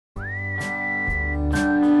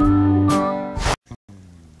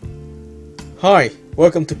Hi,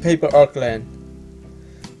 welcome to Paper Arcland.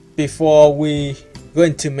 Before we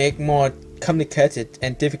going to make more complicated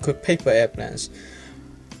and difficult paper airplanes,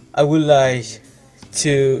 I would like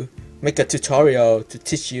to make a tutorial to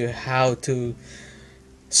teach you how to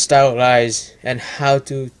stylize and how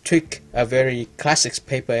to trick a very classic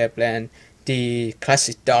paper airplane, the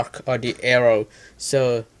classic dark or the arrow.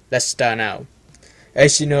 So let's start now.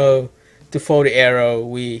 As you know, to fold the arrow,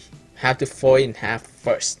 we have to fold it in half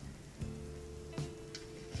first.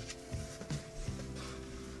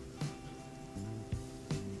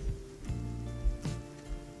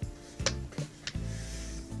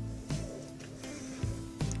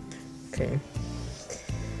 Okay.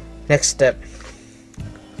 Next step,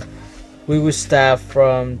 we will start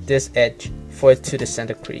from this edge, fold it to the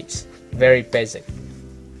center crease. Very basic.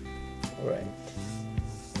 Alright.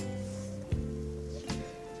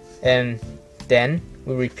 And then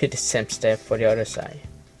we repeat the same step for the other side.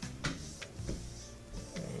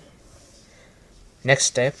 Next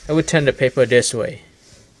step, I will turn the paper this way.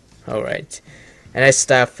 Alright. And I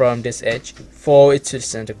start from this edge, fold it to the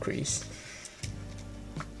center crease.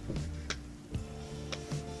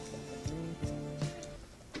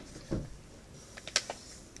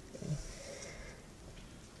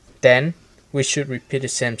 Then we should repeat the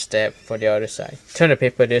same step for the other side. Turn the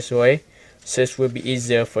paper this way, so it will be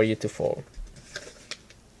easier for you to fold.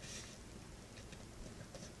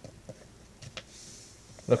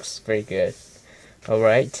 Looks very good.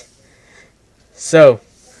 Alright. So,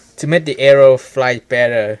 to make the arrow fly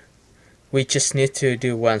better, we just need to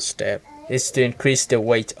do one step. It's to increase the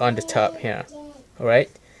weight on the top here.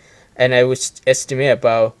 Alright. And I would estimate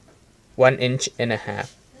about 1.5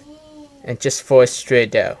 inches. And just fold it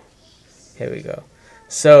straight down. Here we go.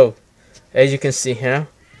 So, as you can see here,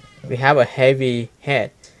 we have a heavy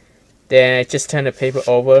head. Then I just turn the paper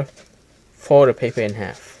over, fold the paper in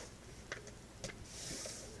half.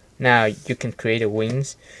 Now you can create the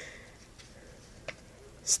wings.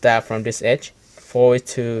 Start from this edge, fold it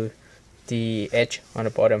to the edge on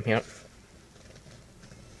the bottom here.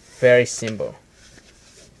 Very simple.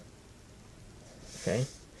 Okay.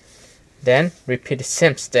 Then repeat the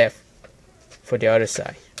same step for the other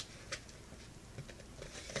side.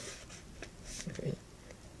 Okay.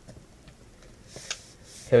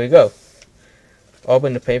 Here we go.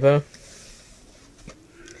 Open the paper.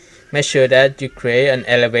 Make sure that you create an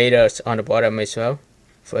elevator on the bottom as well,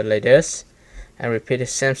 for like this, and repeat the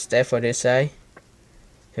same step for this side.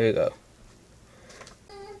 Here we go.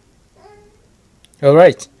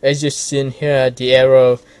 Alright, as you've seen here, the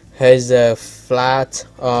arrow has a flat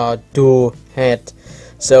or dual head.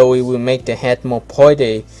 So we will make the head more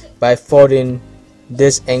pointy by folding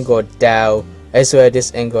this angle down as well as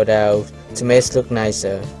this angle down to make it look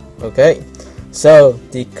nicer. Okay, so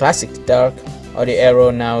the classic dark or the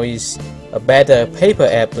arrow now is a better paper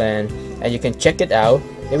airplane, and you can check it out.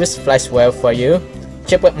 If it flies well for you,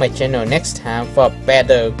 check out my channel next time for a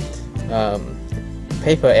better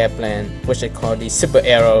paper airplane, which I call the super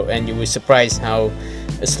arrow, and you will be surprised how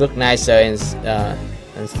it looks nicer and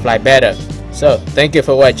fly better. So thank you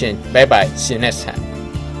for watching. Bye bye. See you next time.